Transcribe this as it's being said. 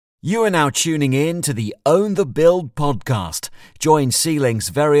You are now tuning in to the Own the Build podcast. Join C-Link's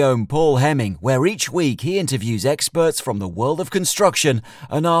very own Paul Hemming, where each week he interviews experts from the world of construction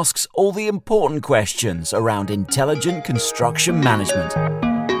and asks all the important questions around intelligent construction management.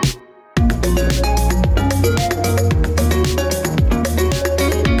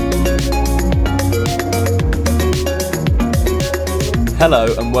 Hello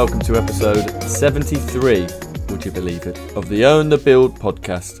and welcome to episode 73, would you believe it, of the Own the Build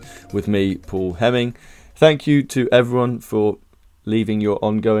podcast with me, Paul Hemming. Thank you to everyone for leaving your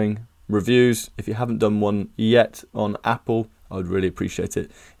ongoing reviews. If you haven't done one yet on Apple, I would really appreciate it.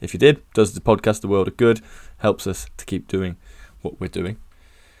 If you did, does the podcast the world of good, helps us to keep doing what we're doing.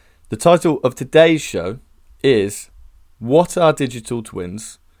 The title of today's show is What are Digital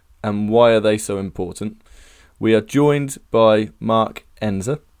Twins and Why are they so important? We are joined by Mark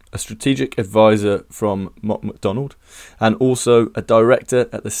Enzer, a strategic advisor from Mott MacDonald, and also a director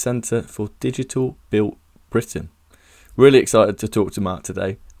at the Centre for Digital Built Britain. Really excited to talk to Mark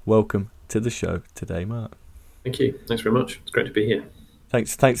today. Welcome to the show today, Mark. Thank you. Thanks very much. It's great to be here.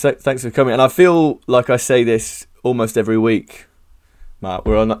 Thanks for coming. And I feel like I say this almost every week, Mark.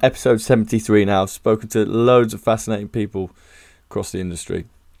 We're on episode 73 now. I've spoken to loads of fascinating people across the industry.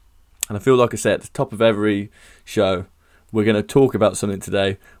 And I feel like I say at the top of every show, we're going to talk about something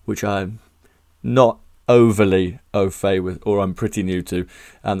today which I'm not overly au fait with, or I'm pretty new to.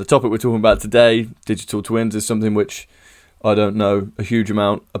 And the topic we're talking about today, digital twins, is something which I don't know a huge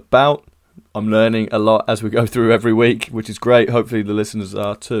amount about. I'm learning a lot as we go through every week, which is great. Hopefully the listeners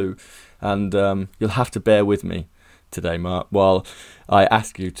are too. And you'll have to bear with me today, Mark, while I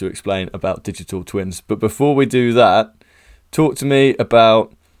ask you to explain about digital twins. But before we do that, talk to me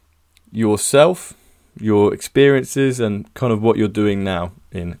about yourself, your experiences, and kind of what you're doing now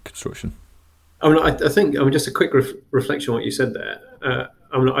in construction. I think just a quick reflection on what you said there.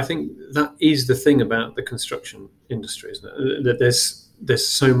 I think that is the thing about the construction industry, isn't it? That there's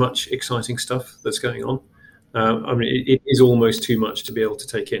so much exciting stuff that's going on. It is almost too much to be able to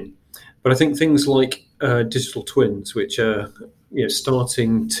take in. But I think things like digital twins, which are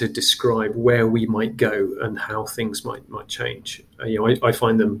starting to describe where we might go and how things might change. I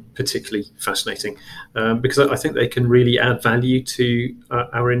find them particularly fascinating because I think they can really add value to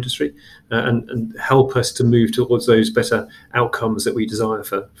our industry and help us to move towards those better outcomes that we desire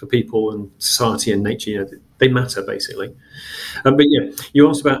for people and society and nature. They matter, basically. But you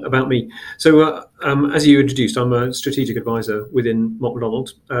asked about me. So as you introduced, I'm a strategic advisor within Mott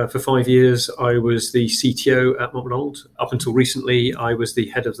MacDonald. For 5 years, I was the CTO at Mott MacDonald. Up until recently, I was the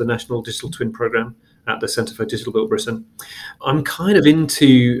head of the National Digital Twin Programme at the Centre for Digital Built Britain. I'm kind of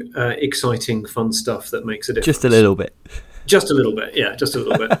into exciting, fun stuff that makes a difference. Just a little bit. Just a little bit, yeah, just a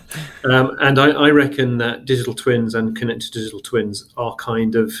little bit. And I reckon that digital twins and connected digital twins are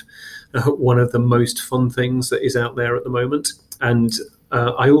kind of one of the most fun things that is out there at the moment. And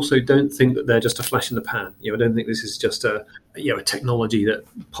I also don't think that they're just a flash in the pan. I don't think this is just a technology that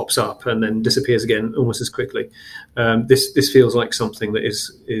pops up and then disappears again almost as quickly. This feels like something that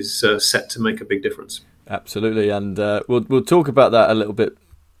is set to make a big difference. Absolutely, and we'll talk about that a little bit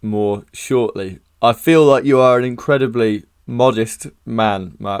more shortly. I feel like you are an incredibly modest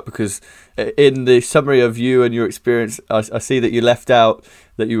man, Mark, because in the summary of you and your experience, I see that you left out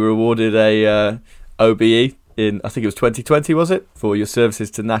that you were awarded a OBE in, I think it was 2020, was it, for your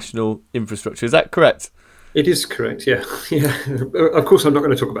services to national infrastructure. Is that correct? It is correct, yeah. Of course, I'm not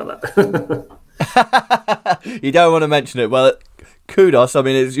going to talk about that. You don't want to mention it. Well, kudos. I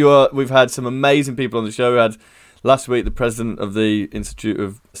mean, we've had some amazing people on the show. We had last week the president of the Institute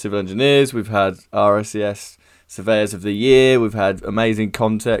of Civil Engineers. We've had RICS Surveyors of the Year. We've had amazing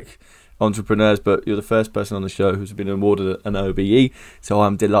Contech entrepreneurs, but you're the first person on the show who's been awarded an OBE. So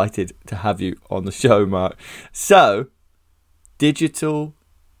I'm delighted to have you on the show, Mark. So, digital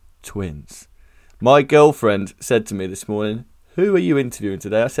twins. My girlfriend said to me this morning, "Who are you interviewing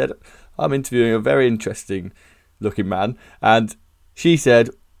today?" I said, "I'm interviewing a very interesting looking man." And she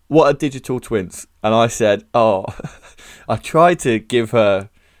said, "What are digital twins?" And I said, I tried to give her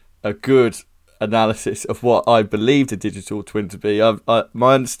a good analysis of what I believed a digital twin to be.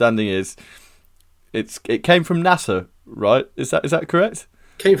 My understanding is it came from NASA, right? Is that correct?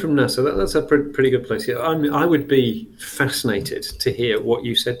 Came from NASA. That's a pretty good place. Yeah, I would be fascinated to hear what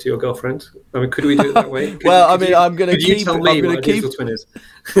you said to your girlfriend. I mean, could we do it that way? I'm going to keep. You tell me what a digital twin is.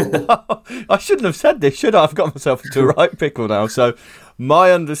 I shouldn't have said this, should I? I've got myself into a right pickle now. So,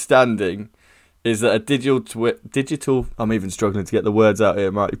 my understanding is that a digital. I'm even struggling to get the words out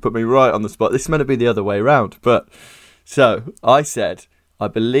here, Mark. You put me right on the spot. This is meant to be the other way around, but so I said I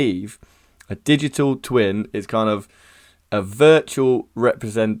believe a digital twin is kind of a virtual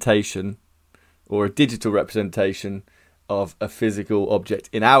representation or a digital representation of a physical object.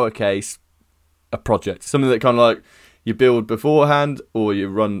 In our case, a project, something that kind of like you build beforehand or you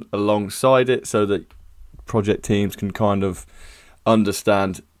run alongside it, so that project teams can kind of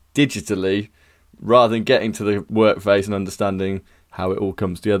understand digitally, rather than getting to the work phase and understanding how it all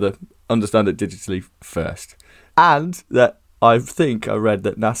comes together, understand it digitally first. And that I think I read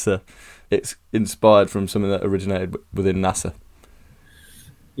that NASA, it's inspired from something that originated within NASA.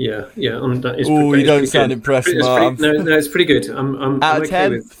 Yeah. That is you don't sound impressed, Mark. No, it's pretty good. I'm out of okay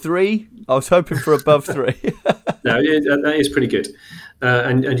 10, 3. I was hoping for above 3. No, that is pretty good.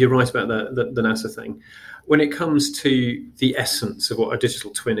 And you're right about the NASA thing. When it comes to the essence of what a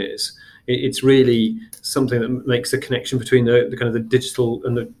digital twin is, it's really something that makes the connection between the kind of the digital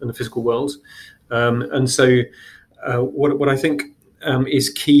and the physical world. And so what I think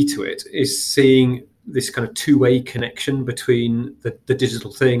is key to it is seeing this kind of two-way connection between the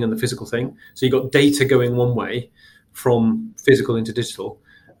digital thing and the physical thing. So you've got data going one way from physical into digital,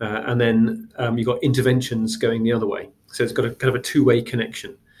 and then you've got interventions going the other way. So it's got a kind of a two-way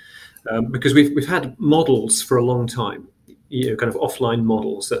connection. Because we've had models for a long time, kind of offline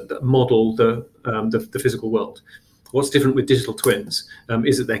models that model the physical world. What's different with digital twins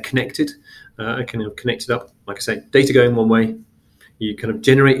is that they're connected, kind of connected up. Like I say, data going one way, you kind of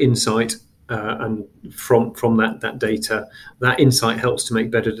generate insight, and from that data, that insight helps to make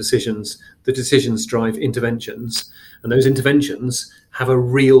better decisions. The decisions drive interventions, and those interventions have a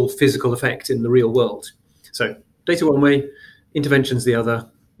real physical effect in the real world. So data one way, interventions the other.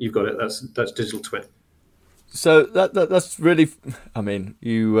 You've got it. That's digital twin. So that's really, I mean,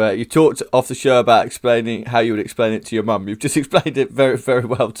 you talked off the show about explaining how you would explain it to your mum. You've just explained it very, very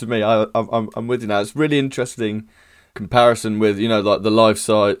well to me. I'm with you now. It's really interesting comparison with, like the life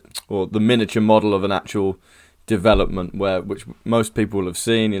site or the miniature model of an actual development, which most people will have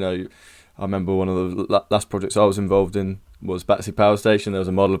seen. I remember one of the last projects I was involved in was Battersea Power Station. There was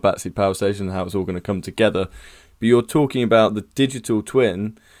a model of Battersea Power Station and how it's all going to come together. But you're talking about the digital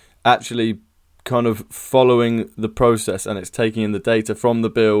twin actually kind of following the process, and it's taking in the data from the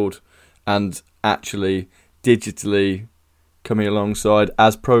build and actually digitally coming alongside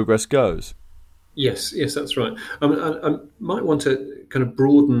as progress goes. Yes, that's right. I might want to kind of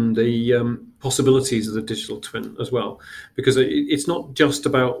broaden the possibilities of the digital twin as well, because it's not just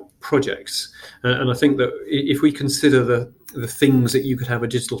about projects. And I think that if we consider the things that you could have a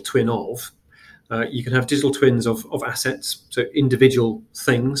digital twin of, you can have digital twins of assets, so individual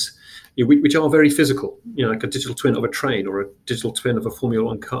things, which are very physical, like a digital twin of a train or a digital twin of a Formula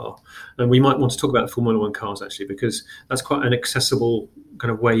One car. And we might want to talk about Formula One cars, actually, because that's quite an accessible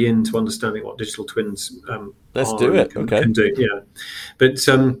kind of way into understanding what digital twins Let's do it. Okay. Can do. Yeah. But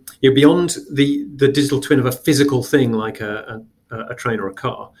beyond the digital twin of a physical thing like a train or a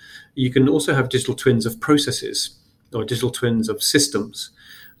car, you can also have digital twins of processes or digital twins of systems,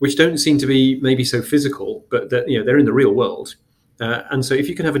 which don't seem to be maybe so physical, but that they're in the real world. And so if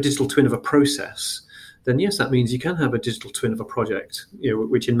you can have a digital twin of a process, then yes, that means you can have a digital twin of a project,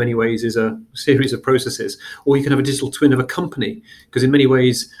 which in many ways is a series of processes. Or you can have a digital twin of a company, because in many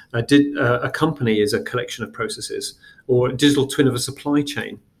ways a company is a collection of processes, or a digital twin of a supply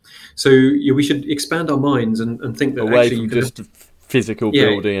chain. So we should expand our minds and think that away actually from just physical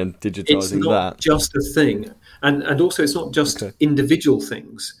building and digitizing it's not just a thing. And also it's not just individual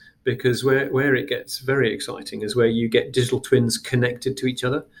things, because where it gets very exciting is where you get digital twins connected to each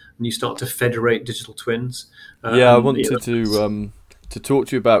other and you start to federate digital twins. I wanted to talk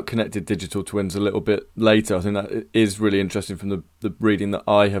to you about connected digital twins a little bit later. I think that is really interesting from the reading that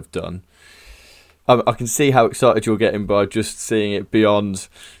I have done. I can see how excited you're getting by just seeing it beyond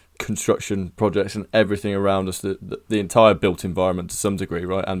construction projects and everything around us, the entire built environment to some degree,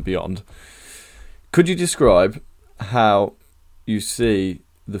 right, and beyond. Could you describe how you see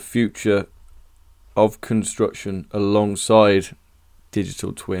the future of construction alongside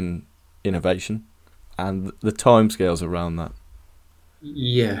digital twin innovation and the timescales around that?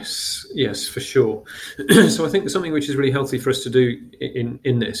 Yes, for sure. So I think something which is really healthy for us to do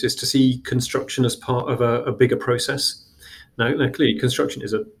in this is to see construction as part of a bigger process. Now clearly, construction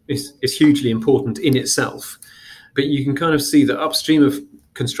is hugely important in itself, but you can kind of see that upstream of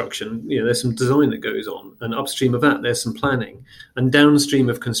construction, there's some design that goes on, and upstream of that there's some planning, and downstream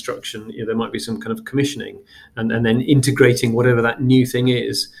of construction there might be some kind of commissioning and then integrating whatever that new thing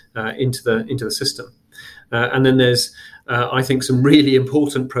is into the system, and then there's I think some really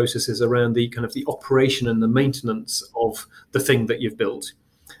important processes around the kind of the operation and the maintenance of the thing that you've built.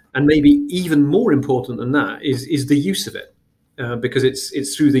 And maybe even more important than that is the use of it, because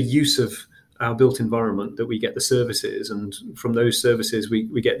it's through the use of our built environment that we get the services, and from those services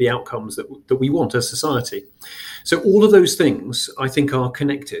we get the outcomes that we want as society. So all of those things, I think, are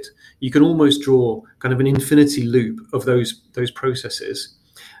connected. You can almost draw kind of an infinity loop of those processes.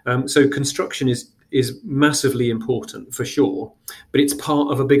 So construction is massively important for sure, but it's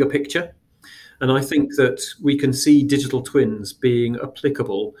part of a bigger picture. And I think that we can see digital twins being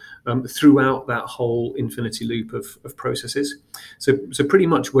applicable throughout that whole infinity loop of processes. So pretty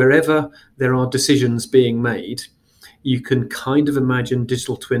much wherever there are decisions being made, you can kind of imagine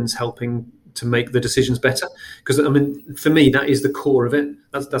digital twins helping to make the decisions better. Because, I mean, for me, that is the core of it.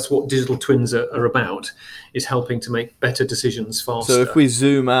 That's what digital twins are about, is helping to make better decisions faster. So if we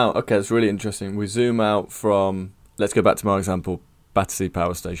zoom out, okay, that's really interesting. We zoom out from, let's go back to my example, Battersea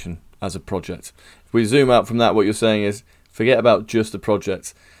Power Station as a project. If we zoom out from that, what you're saying is forget about just the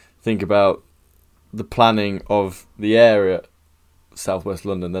project. Think about the planning of the area, southwest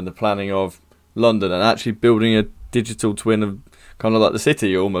London, then the planning of London, and actually building a digital twin of kind of like the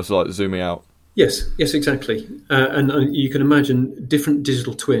city, almost like zooming out. Yes, exactly. And you can imagine different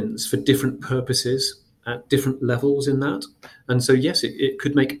digital twins for different purposes at different levels in that. And so, yes, it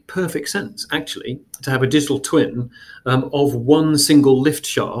could make perfect sense, actually, to have a digital twin of one single lift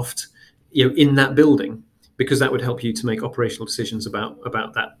shaft, in that building, because that would help you to make operational decisions about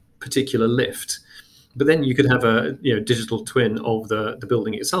that particular lift. But then you could have a digital twin of the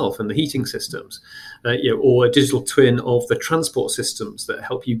building itself and the heating systems, or a digital twin of the transport systems that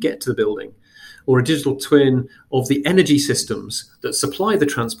help you get to the building, or a digital twin of the energy systems that supply the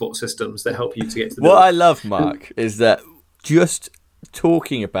transport systems that help you to get to the building. What I love, Mark, is that just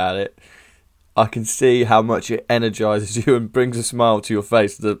talking about it, I can see how much it energises you and brings a smile to your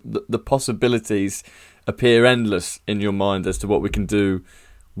face. The possibilities appear endless in your mind as to what we can do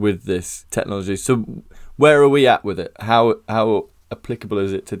with this technology. So where are we at with it? How applicable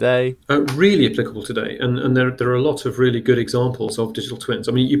is it today? Really applicable today, and there are a lot of really good examples of digital twins.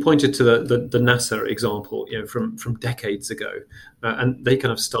 I mean, you pointed to the NASA example, from decades ago, and they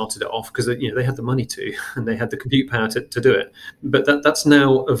kind of started it off because they had the money to, and they had the compute power to do it. But that's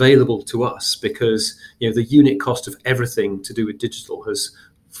now available to us because the unit cost of everything to do with digital has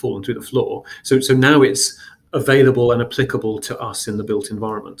fallen through the floor. So now it's available and applicable to us in the built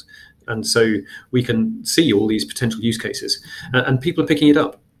environment. And so we can see all these potential use cases, and people are picking it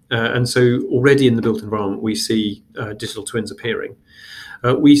up. And so already in the built environment, we see digital twins appearing.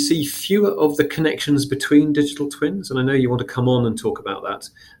 We see fewer of the connections between digital twins, and I know you want to come on and talk about that.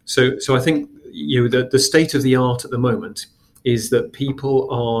 So I think the state of the art at the moment is that people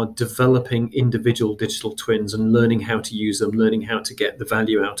are developing individual digital twins and learning how to use them, learning how to get the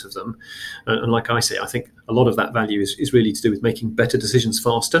value out of them. And like I say, I think a lot of that value is really to do with making better decisions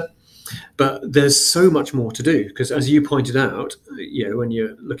faster. But there's so much more to do, because as you pointed out, when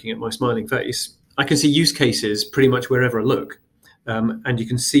you're looking at my smiling face, I can see use cases pretty much wherever I look. And you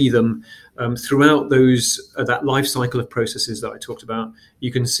can see them throughout that life cycle of processes that I talked about.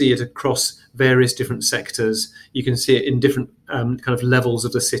 You can see it across various different sectors. You can see it in different kind of levels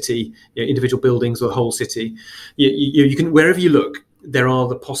of the city, individual buildings or the whole city. You can, wherever you look, there are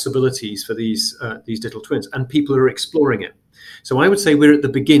the possibilities for these digital twins, and people are exploring it. So I would say we're at the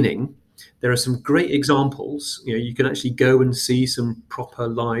beginning. There are some great examples. You can actually go and see some proper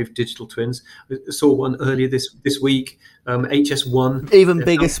live digital twins. I saw one earlier this week, HS1. Even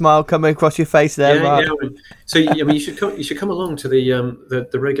bigger smile coming across your face there, Mark. Yeah. So you should come along to the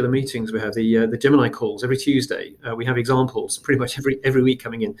regular meetings we have, the Gemini calls every Tuesday. We have examples pretty much every week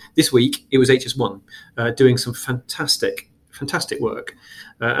coming in. This week it was HS1 doing some fantastic work.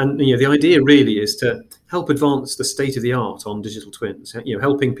 And the idea really is to help advance the state of the art on digital twins,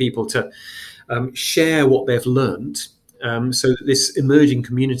 helping people to share what they've learned, so that this emerging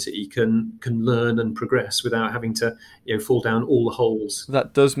community can learn and progress without having to fall down all the holes.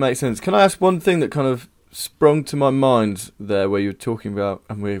 That does make sense. Can I ask one thing that kind of sprung to my mind there, where you're talking about,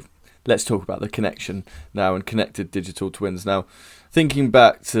 and let's talk about the connection now and connected digital twins. Now, thinking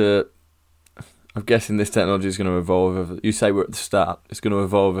back to, I'm guessing this technology is going to evolve. You say we're at the start. It's going to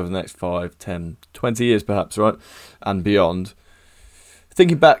evolve over the next 5, 10, 20 years perhaps, right? And beyond.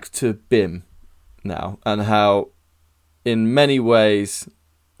 Thinking back to BIM now, and how in many ways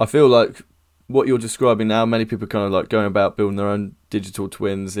I feel like what you're describing now, many people are kind of like going about building their own digital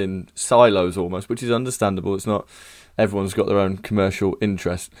twins in silos almost, which is understandable. It's not, everyone's got their own commercial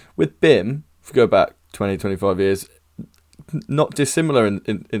interest. With BIM, if we go back 20, 25 years, not dissimilar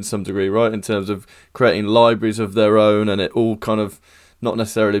in some degree, right, in terms of creating libraries of their own, and it all kind of not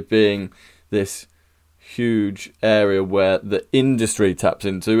necessarily being this huge area where the industry taps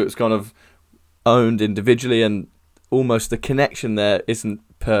into. It's kind of owned individually, and almost the connection there isn't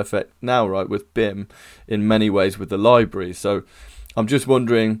perfect now, right, with BIM in many ways with the libraries. So I'm just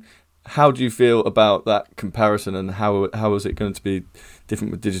wondering, how do you feel about that comparison, and how is it going to be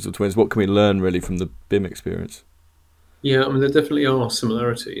different with digital twins? What can we learn really from the BIM experience? Yeah, I mean, there definitely are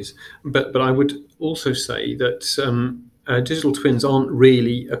similarities, but I would also say that digital twins aren't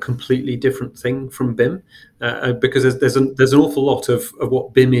really a completely different thing from BIM, because there's an awful lot of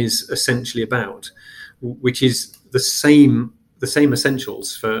what BIM is essentially about, which is the same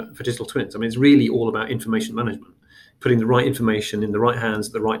essentials for digital twins. I mean, it's really all about information management, putting the right information in the right hands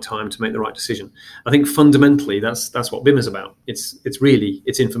at the right time to make the right decision. I think fundamentally that's what BIM is about.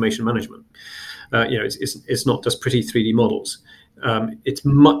 It's information management. It's not just pretty 3D models.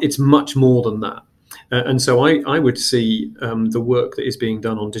 It's much more than that. And so I would see the work that is being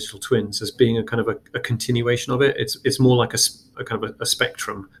done on digital twins as being a kind of a continuation of it. It's more like a kind of a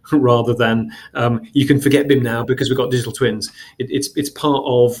spectrum rather than you can forget BIM now because we've got digital twins. It's part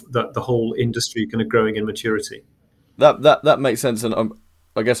of the whole industry kind of growing in maturity. That makes sense, and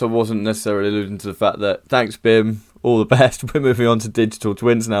I guess I wasn't necessarily alluding to the fact that thanks BIM, all the best. We're moving on to digital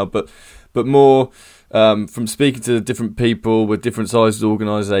twins now, but more from speaking to different people with different sized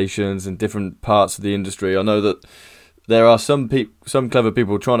organisations and different parts of the industry. I know that there are some clever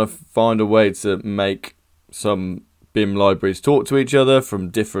people trying to find a way to make some BIM libraries talk to each other from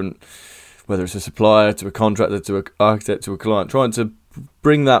different, whether it's a supplier to a contractor to an architect to a client, trying to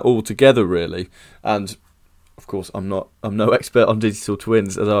bring that all together really. And of course, I'm no expert on digital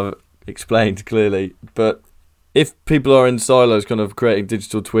twins, as I've explained clearly, but if people are in silos kind of creating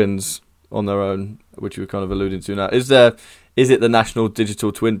digital twins on their own, which we're kind of alluding to now, is it the National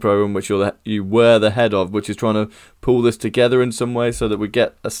Digital Twin Programme, which you were the head of, which is trying to pull this together in some way so that we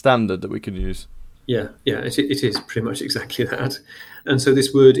get a standard that we can use? Yeah, it is pretty much exactly that. And so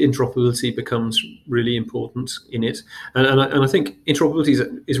this word interoperability becomes really important in it. And I think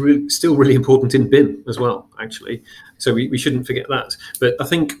interoperability is still really important in BIM as well, actually. So we shouldn't forget that. But I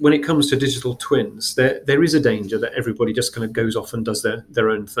think when it comes to digital twins, there is a danger that everybody just kind of goes off and does their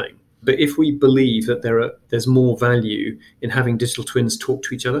own thing. But if we believe that there's more value in having digital twins talk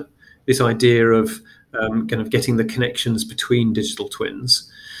to each other, this idea of kind of getting the connections between digital twins,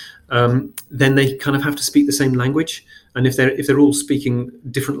 then they kind of have to speak the same language. And if they're all speaking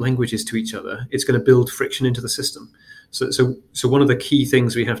different languages to each other, it's going to build friction into the system. So one of the key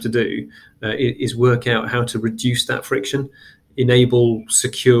things we have to do is work out how to reduce that friction, enable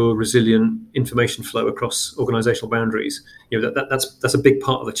secure, resilient information flow across organizational boundaries. That's a big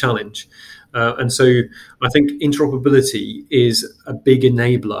part of the challenge. And so I think interoperability is a big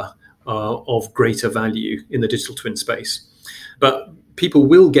enabler of greater value in the digital twin space. But people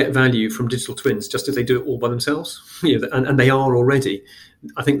will get value from digital twins just if they do it all by themselves, and they are already.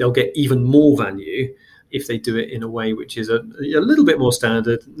 I think they'll get even more value if they do it in a way which is a little bit more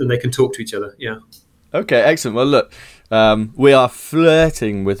standard, then they can talk to each other. Yeah. Okay, excellent. Well, look, we are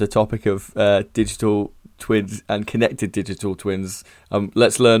flirting with the topic of digital twins and connected digital twins.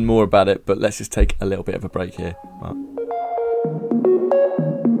 Let's learn more about it, but let's just take a little bit of a break here, Mark.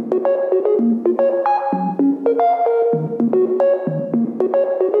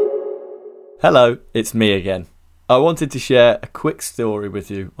 Hello, it's me again. I wanted to share a quick story with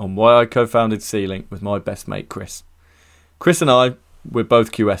you on why I co-founded C-Link with my best mate Chris. Chris and I, we're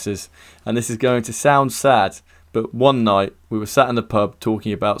both QSs, and this is going to sound sad, but one night we were sat in the pub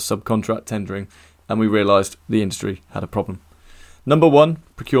talking about subcontract tendering, and we realised the industry had a problem. Number one,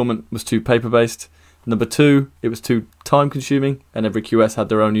 procurement was too paper-based. Number two, it was too time-consuming, and every QS had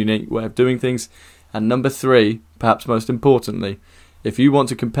their own unique way of doing things. And number three, perhaps most importantly, if you want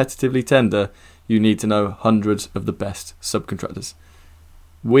to competitively tender, you need to know hundreds of the best subcontractors.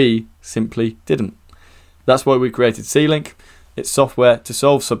 We simply didn't. That's why we created C-Link. It's software to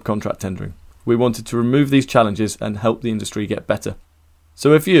solve subcontract tendering. We wanted to remove these challenges and help the industry get better.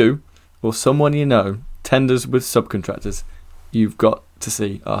 So if you, or someone you know, tenders with subcontractors, you've got to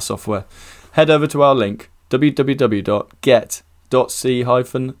see our software. Head over to our link,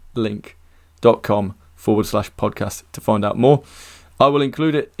 www.get.c-link.com/podcast to find out more. I will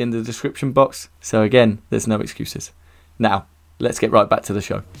include it in the description box, so again, there's no excuses. Now, let's get right back to the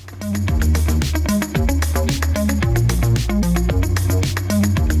show.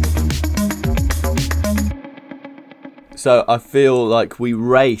 So I feel like we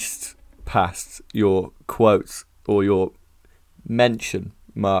raced past your quotes or your mention,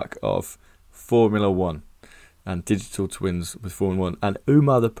 Mark, of Formula One and digital twins with Formula One. And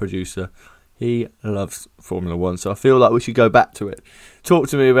Umar, the producer, He loves Formula One, so I feel like we should go back to it. Talk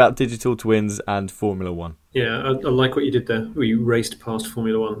to me about digital twins and Formula One. Yeah, I like what you did there. Where you raced past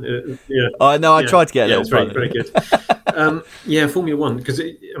Formula One. Yeah, I know. I tried to get a little it's fun. very good. Formula One, because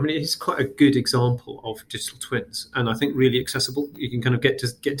it's quite a good example of digital twins, and I think really accessible. You can kind of get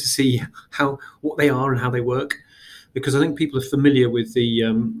to see what they are and how they work. Because I think people are familiar with the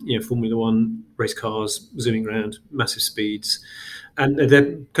Formula One race cars zooming around, massive speeds, and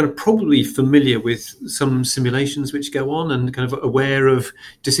they're kind of probably familiar with some simulations which go on and kind of aware of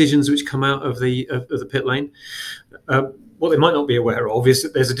decisions which come out of the pit lane. What they might not be aware of is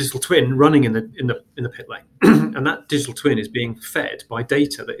that there's a digital twin running in the pit lane, and that digital twin is being fed by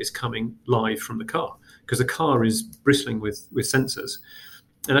data that is coming live from the car, because the car is bristling with sensors.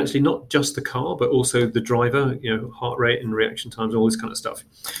 And actually not just the car, but also the driver, heart rate and reaction times, all this kind of stuff.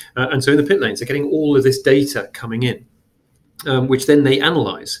 And so in the pit lanes, they're getting all of this data coming in, which then they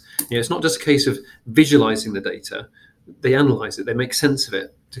analyze. It's not just a case of visualizing the data. They analyze it. They make sense of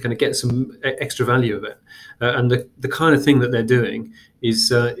it to kind of get some extra value of it. And the kind of thing that they're doing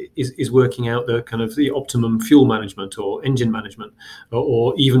is working out the kind of the optimum fuel management or engine management,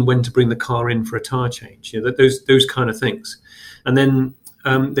 or even when to bring the car in for a tire change. Those kind of things. And then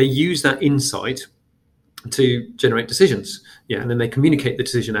they use that insight to generate decisions. And then they communicate the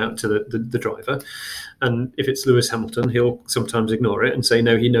decision out to the driver. And if it's Lewis Hamilton, he'll sometimes ignore it and say,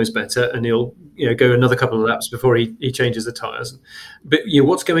 no, he knows better. And he'll go another couple of laps before he changes the tyres. But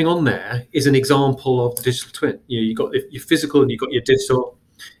what's going on there is an example of the digital twin. You've got your physical and you've got your digital.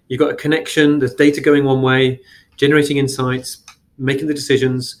 You've got a connection. There's data going one way, generating insights, making the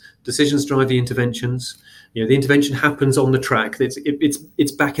decisions. Decisions drive the interventions. The intervention happens on the track.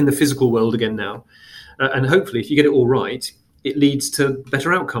 It's back in the physical world again now. And hopefully, if you get it all right, it leads to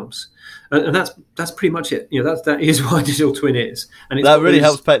better outcomes. And that's pretty much it. That is what a digital twin is. And that really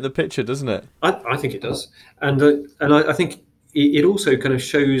helps paint the picture, doesn't it? I think it does. And I think it also kind of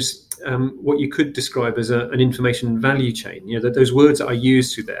shows what you could describe as an information value chain. That those words that I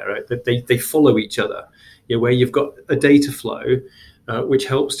used to there, right, that they follow each other. Where you've got a data flow, which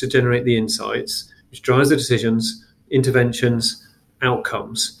helps to generate the insights, which drives the decisions, interventions,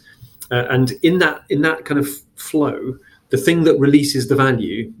 outcomes. And in that kind of flow, the thing that releases the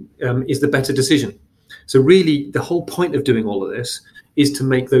value is the better decision. So really, the whole point of doing all of this is to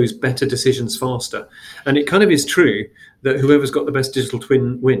make those better decisions faster. And it kind of is true that whoever's got the best digital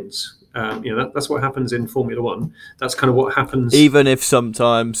twin wins. That's what happens in Formula One. That's kind of what happens. Even if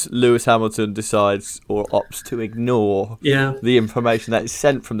sometimes Lewis Hamilton decides or opts to ignore the information that is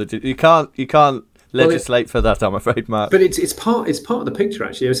sent from the... You can't legislate for that, I'm afraid, Mark. But it's part of the picture,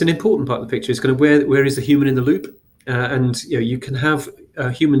 actually. It's an important part of the picture. It's kind of where is the human in the loop? And you can have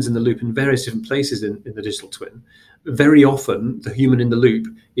humans in the loop in various different places in the digital twin. Very often, the human in the loop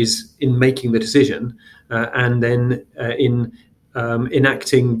is in making the decision and then in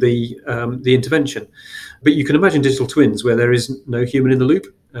enacting the intervention. But you can imagine digital twins where there is no human in the loop.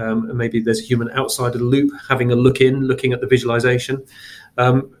 And maybe there's a human outside of the loop having a looking at the visualization.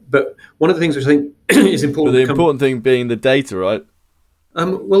 But one of the things which I think is important... But the important thing being the data, right?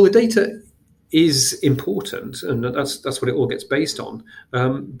 Well, the data is important, and that's what it all gets based on.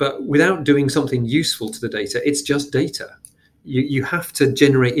 But without doing something useful to the data, it's just data. You have to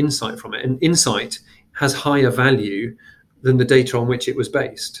generate insight from it, and insight has higher value than the data on which it was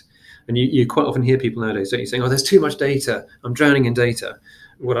based. And you quite often hear people nowadays, don't you, saying, there's too much data, I'm drowning in data.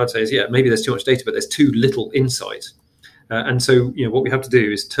 What I'd say is, maybe there's too much data, but there's too little insight. And so, what we have to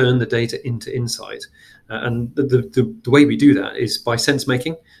do is turn the data into insight. And the way we do that is by sense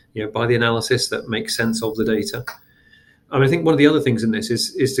making, by the analysis that makes sense of the data. I think one of the other things in this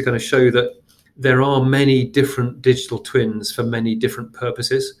is to kind of show that there are many different digital twins for many different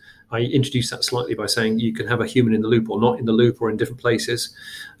purposes. I introduced that slightly by saying you can have a human in the loop or not in the loop or in different places.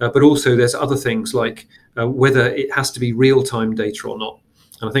 But also there's other things like whether it has to be real-time data or not.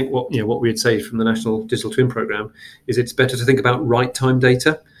 And I think what we'd say from the National Digital Twin Programme is it's better to think about right-time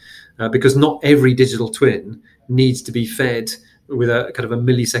data because not every digital twin needs to be fed with a kind of a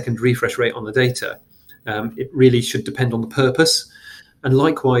millisecond refresh rate on the data. It really should depend on the purpose. And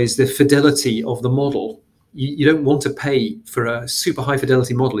likewise, the fidelity of the model. You don't want to pay for a super high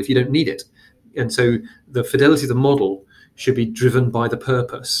fidelity model if you don't need it. And so the fidelity of the model should be driven by the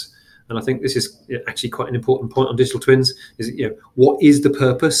purpose. And I think this is actually quite an important point on digital twins is, what is the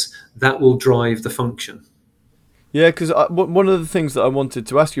purpose that will drive the function? Yeah, because one of the things that I wanted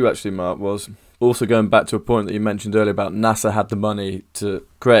to ask you actually, Mark, was also going back to a point that you mentioned earlier about NASA had the money to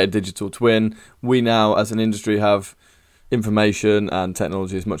create a digital twin. We now, as an industry, have information and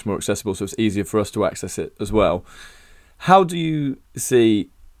technology is much more accessible, so it's easier for us to access it as well. How do you see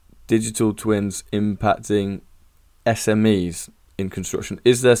digital twins impacting SMEs in construction?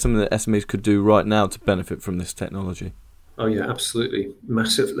 Is there something that SMEs could do right now to benefit from this technology? Oh yeah, absolutely,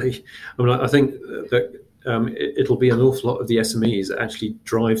 massively. I mean, I think that it'll be an awful lot of the SMEs that actually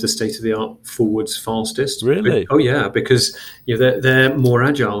drive the state of the art forwards fastest. Really? Oh yeah, because they're more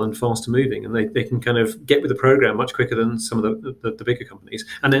agile and faster moving, and they can kind of get with the program much quicker than some of the bigger companies,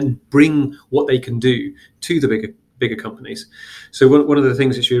 and then bring what they can do to the bigger companies. So one of the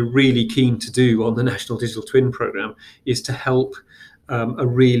things that you're really keen to do on the National Digital Twin Programme is to help a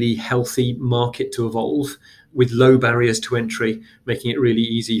really healthy market to evolve with low barriers to entry, making it really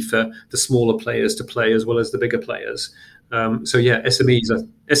easy for the smaller players to play as well as the bigger players. So yeah,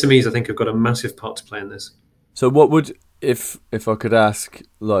 SMEs I think have got a massive part to play in this. So what would, if I could ask,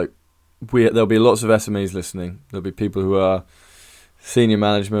 like, there'll be lots of SMEs listening. There'll be people who are senior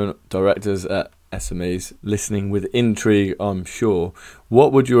management directors at SMEs listening with intrigue, I'm sure.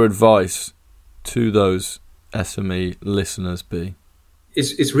 What would your advice to those SME listeners be?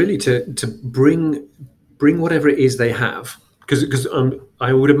 It's really to bring whatever it is they have, because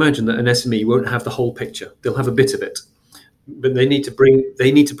I would imagine that an SME won't have the whole picture. They'll have a bit of it, but they need to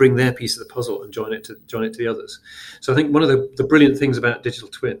bring their piece of the puzzle and join it to the others. So I think one of the brilliant things about digital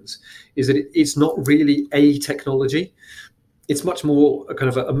twins is that it's not really a technology. It's much more a kind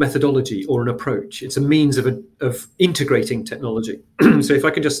of a methodology or an approach. It's a means of integrating technology. So if I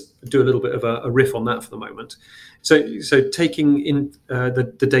can just do a little bit of a riff on that for the moment. So taking in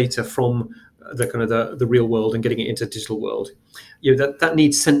the data from the kind of the real world and getting it into the digital world, that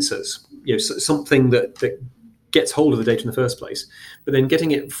needs sensors, something that gets hold of the data in the first place. But then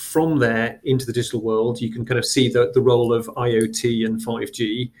getting it from there into the digital world, you can kind of see the role of IoT and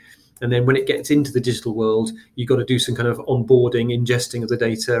 5G. And then when it gets into the digital world, you've got to do some kind of onboarding, ingesting of the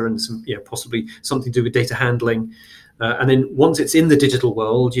data, and some, possibly something to do with data handling. And then once it's in the digital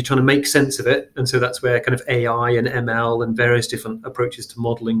world, you're trying to make sense of it. And so that's where kind of AI and ML and various different approaches to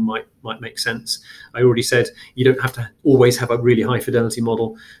modeling might make sense. I already said you don't have to always have a really high fidelity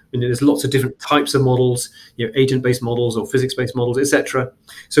model. I mean, there's lots of different types of models, agent-based models or physics-based models, etc.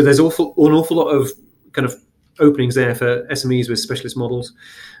 So there's an awful lot of kind of openings there for SMEs with specialist models.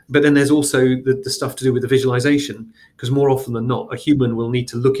 But then there's also the stuff to do with the visualization, because more often than not, a human will need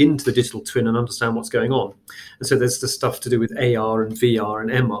to look into the digital twin and understand what's going on. And so there's the stuff to do with AR and VR and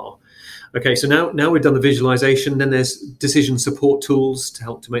MR. Okay, so now we've done the visualization, then there's decision support tools to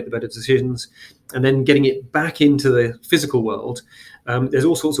help to make the better decisions, and then getting it back into the physical world. There's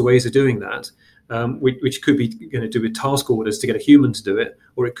all sorts of ways of doing that. Which could be going to do with task orders to get a human to do it,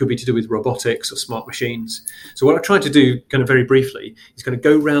 or it could be to do with robotics or smart machines. So what I've tried to do kind of very briefly is kind of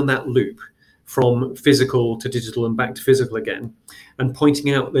go around that loop from physical to digital and back to physical again, and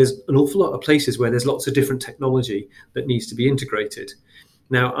pointing out there's an awful lot of places where there's lots of different technology that needs to be integrated.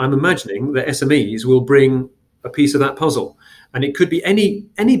 Now, I'm imagining that SMEs will bring a piece of that puzzle, and it could be any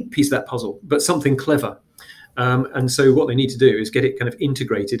piece of that puzzle, but something clever. And so what they need to do is get it kind of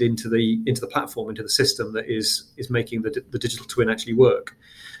integrated into the platform, into the system that is making the digital twin actually work.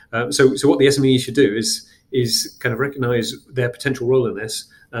 So what the SME should do is kind of recognise their potential role in this,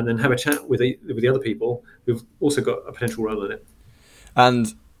 and then have a chat with the other people who've also got a potential role in it.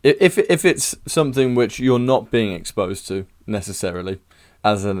 And if it's something which you're not being exposed to necessarily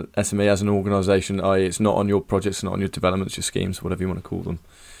as an SME, as an organisation, i.e. it's not on your projects, not on your developments, your schemes, whatever you want to call them,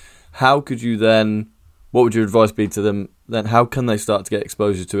 how could you then... What would your advice be to them then? How can they start to get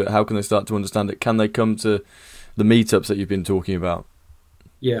exposure to it? How can they start to understand it? Can they come to the meetups that you've been talking about?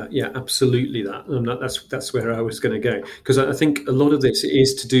 Yeah, absolutely. That's where I was going to go, because I think a lot of this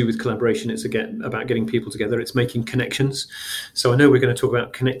is to do with collaboration. It's again about getting people together. It's making connections. So I know we're going to talk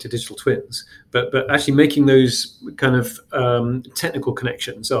about connected digital twins, but actually making those kind of technical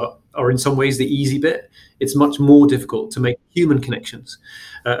connections are in some ways the easy bit. It's much more difficult to make human connections,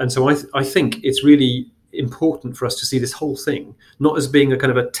 and so I think it's really important for us to see this whole thing not as being a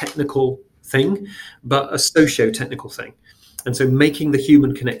kind of a technical thing, but a socio-technical thing. And so making the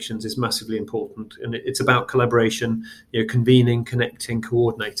human connections is massively important. And it's about collaboration, convening, connecting,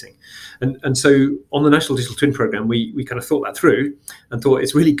 coordinating. And so on the National Digital Twin Programme, we kind of thought that through and thought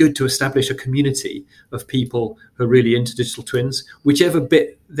it's really good to establish a community of people who are really into digital twins, whichever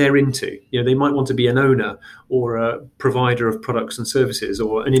bit they're into. They might want to be an owner or a provider of products and services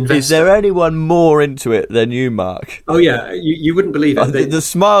or an investor. Is there anyone more into it than you, Mark? Oh, yeah. You wouldn't believe it. The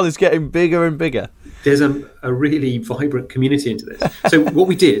smile is getting bigger and bigger. There's a really vibrant community into this. So what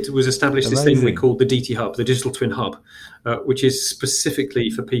we did was establish this thing we called the DT Hub, the Digital Twin Hub, which is specifically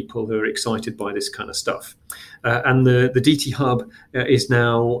for people who are excited by this kind of stuff. And the DT Hub is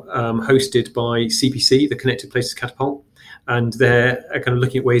now hosted by CPC, the Connected Places Catapult. and they're kind of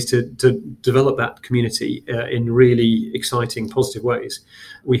looking at ways to develop that community in really exciting, positive ways.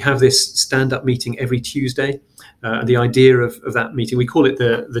 We have this stand-up meeting every Tuesday. The idea of that meeting, we call it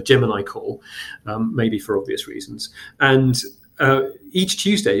the Gemini call, maybe for obvious reasons. And each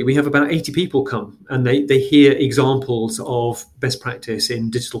Tuesday, we have about 80 people come, and they hear examples of best practice in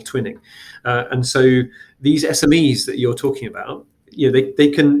digital twinning. And so these SMEs that you're talking about,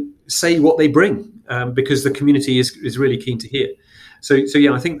 they can say what they bring, because the community is really keen to hear. So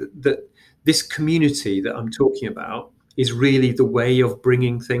I think that this community that I'm talking about is really the way of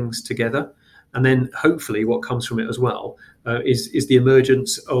bringing things together. And then hopefully what comes from it as well is the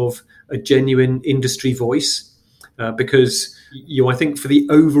emergence of a genuine industry voice, because I think for the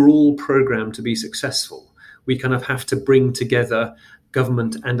overall program to be successful, we kind of have to bring together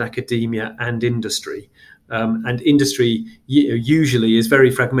government and academia and industry. And industry usually is very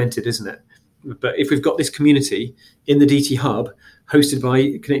fragmented, isn't it? But if we've got this community in the DT Hub, hosted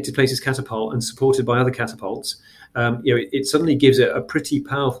by Connected Places Catapult and supported by other catapults, it suddenly gives it a pretty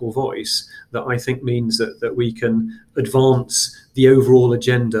powerful voice that I think means that we can advance the overall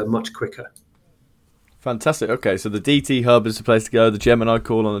agenda much quicker. Fantastic. Okay, so the DT Hub is the place to go, the Gemini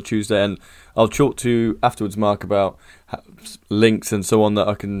call on a Tuesday, and I'll talk to you afterwards, Mark, about links and so on that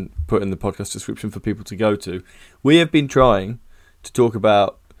I can put in the podcast description for people to go to. We have been trying to talk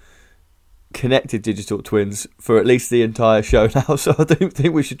about connected digital twins for at least the entire show now, so I don't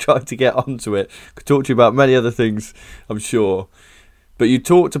think we should try to get onto it. Could talk to you about many other things, I'm sure. But you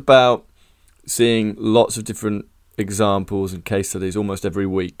talked about seeing lots of different examples and case studies almost every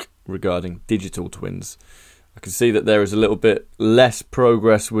week regarding digital twins. I can see that there is a little bit less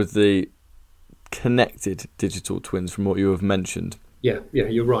progress with the connected digital twins from what you have mentioned. Yeah,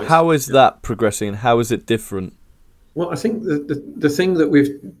 you're right. How is that progressing, and how is it different? Well, I think the thing that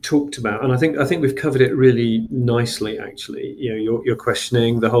we've talked about, and I think we've covered it really nicely, actually. You're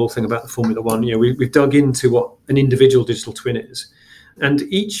questioning the whole thing about the Formula One. We've dug into what an individual digital twin is, and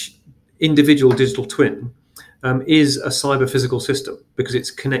each individual digital twin is a cyber physical system because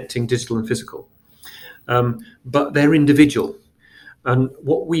it's connecting digital and physical. But they're individual, and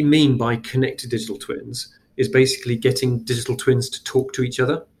what we mean by connected digital twins is basically getting digital twins to talk to each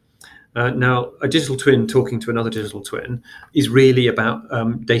other. Now, a digital twin talking to another digital twin is really about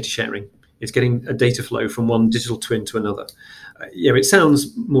data sharing. It's getting a data flow from one digital twin to another. It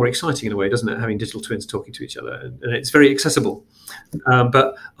sounds more exciting in a way, doesn't it, having digital twins talking to each other? And it's very accessible.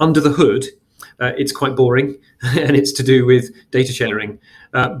 But under the hood, it's quite boring, and it's to do with data sharing.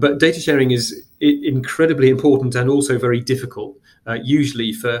 But data sharing is incredibly important and also very difficult,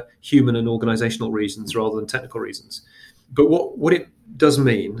 usually for human and organizational reasons rather than technical reasons. But what it does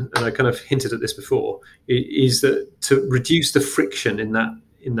mean, and I kind of hinted at this before, is that to reduce the friction in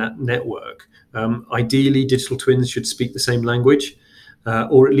that network, ideally digital twins should speak the same language,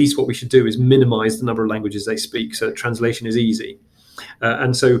 or at least what we should do is minimize the number of languages they speak so that translation is easy.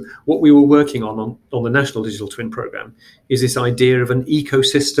 And so what we were working on the National Digital Twin Programme is this idea of an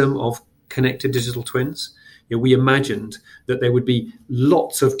ecosystem of connected digital twins. We imagined that there would be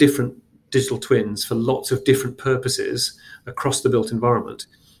lots of different digital twins for lots of different purposes across the built environment.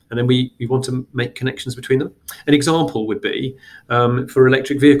 And then we want to make connections between them. An example would be for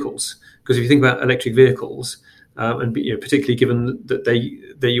electric vehicles, because if you think about electric vehicles, and particularly given that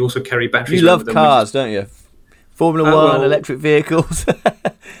they also carry batteries. You love cars, don't you? Formula One, electric vehicles.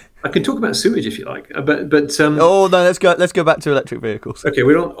 I can talk about sewage if you like, but oh no, let's go back to electric vehicles. Okay,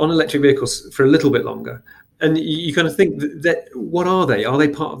 we're on electric vehicles for a little bit longer. And you kind of think that what are they? Are they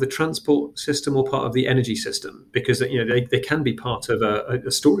part of the transport system or part of the energy system? Because they can be part of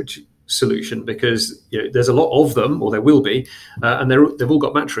a storage solution, because there's a lot of them, or there will be, and they've all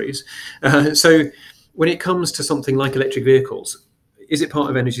got batteries. So when it comes to something like electric vehicles, is it part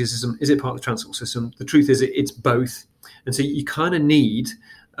of energy system? Is it part of the transport system? The truth is it's both. And so you kind of need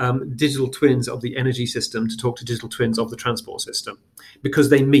digital twins of the energy system to talk to digital twins of the transport system, because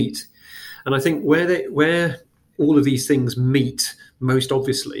they meet. And I think where all of these things meet most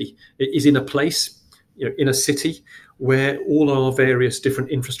obviously is in a place, in a city, where all our various different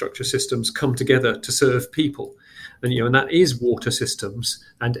infrastructure systems come together to serve people. And that is water systems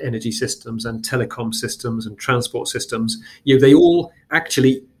and energy systems and telecom systems and transport systems. They all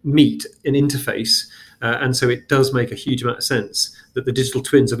actually meet and interface. And so it does make a huge amount of sense that the digital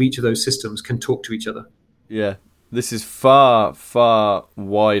twins of each of those systems can talk to each other. Yeah. This is far, far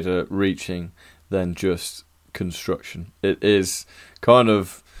wider reaching than just construction. It is kind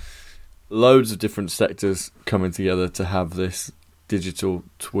of loads of different sectors coming together to have this digital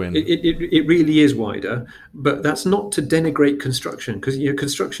twin? It really is wider, but that's not to denigrate construction, because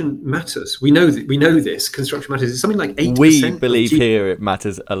construction matters. We know this. Construction matters. It's something like 8%. We believe here it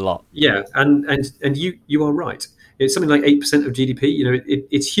matters a lot. Yeah, and you are right. It's something like 8% of GDP.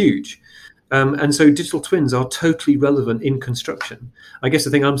 It's huge. And so digital twins are totally relevant in construction. I guess the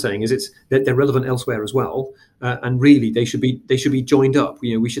thing I'm saying is they're relevant elsewhere as well, and really they should be joined up.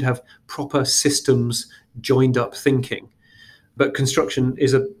 We should have proper systems joined up thinking. But construction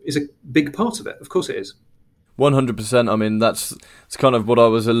is a big part of it. Of course it is. 100%. I mean, it's kind of what I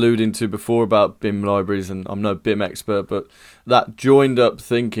was alluding to before about BIM libraries, and I'm no BIM expert, but that joined up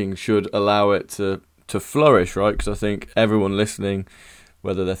thinking should allow it to flourish, right? Because I think everyone listening,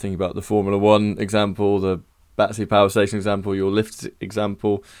 whether they're thinking about the Formula One example, the Battersea Power Station example, your lift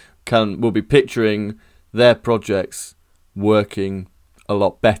example, will be picturing their projects working a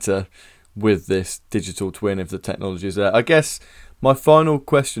lot better with this digital twin if the technology is there. I guess my final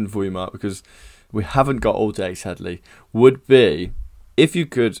question for you, Mark, because we haven't got all day, sadly, would be if you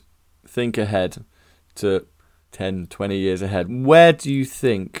could think ahead to 10, 20 years ahead, where do you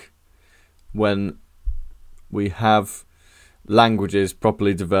think, when we have languages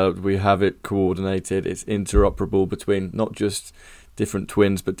properly developed, we have it coordinated, it's interoperable between not just different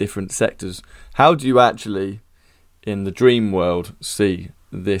twins but different sectors, how do you actually, in the dream world, see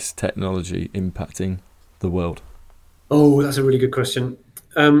this technology impacting the world? Oh, that's a really good question.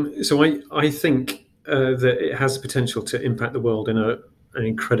 So I think that it has the potential to impact the world in an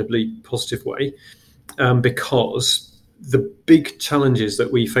incredibly positive way, because the big challenges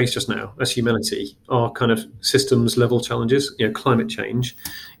that we face just now as humanity are kind of systems level challenges. Climate change,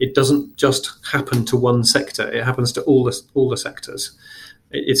 it doesn't just happen to one sector, it happens to all the sectors.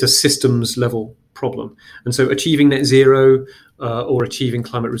 It's a systems level problem. And so achieving net zero, or achieving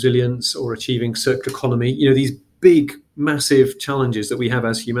climate resilience, or achieving circular economy, these big, massive challenges that we have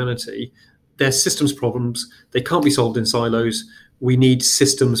as humanity, they're systems problems. They can't be solved in silos. We need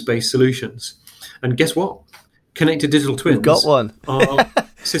systems-based solutions. And guess what? Connected digital twins We've got one. are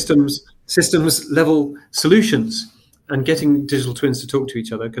systems level solutions. And getting digital twins to talk to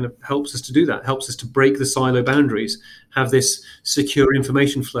each other kind of helps us to do that, helps us to break the silo boundaries, have this secure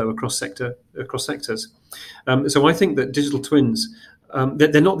information flow across sectors. So I think that digital twins,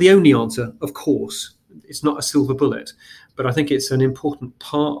 they're not the only answer, of course. It's not a silver bullet, but I think it's an important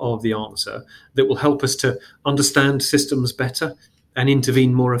part of the answer that will help us to understand systems better and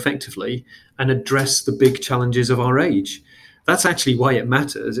intervene more effectively and address the big challenges of our age. That's actually why it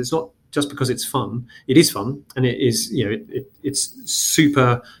matters. It's not just because it's fun. It is fun, and it is, it's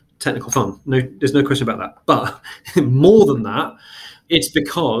super technical fun. No, there's no question about that. But more than that, it's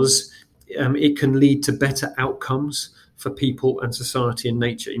because it can lead to better outcomes for people and society and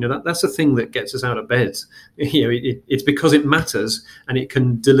nature. That's the thing that gets us out of bed. It's because it matters, and it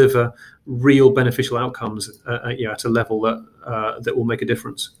can deliver real beneficial outcomes at a level that will make a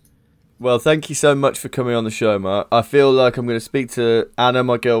difference. Well, thank you so much for coming on the show, Mark. I feel like I'm going to speak to Anna,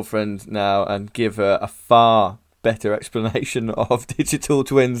 my girlfriend, now and give her a far better explanation of digital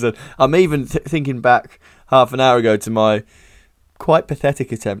twins. And I'm even thinking back half an hour ago to my quite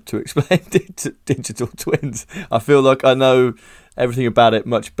pathetic attempt to explain digital twins. I feel like I know everything about it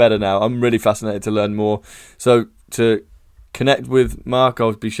much better now. I'm really fascinated to learn more. So to connect with Mark,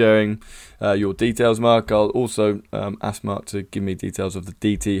 I'll be sharing your details, Mark. I'll also ask Mark to give me details of the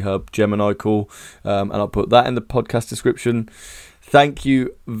DT Hub Gemini call, and I'll put that in the podcast description. Thank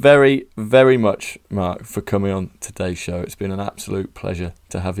you very, very much, Mark, for coming on today's show. It's been an absolute pleasure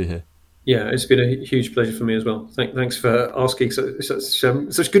to have you here. Yeah, it's been a huge pleasure for me as well. Thanks for asking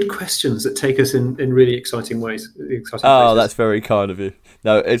such good questions that take us in really exciting ways. Oh, that's very kind of you.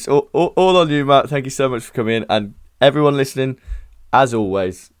 No, it's all on you, Mark. Thank you so much for coming in. And everyone listening, as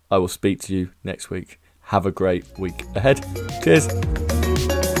always, I will speak to you next week. Have a great week ahead. Cheers.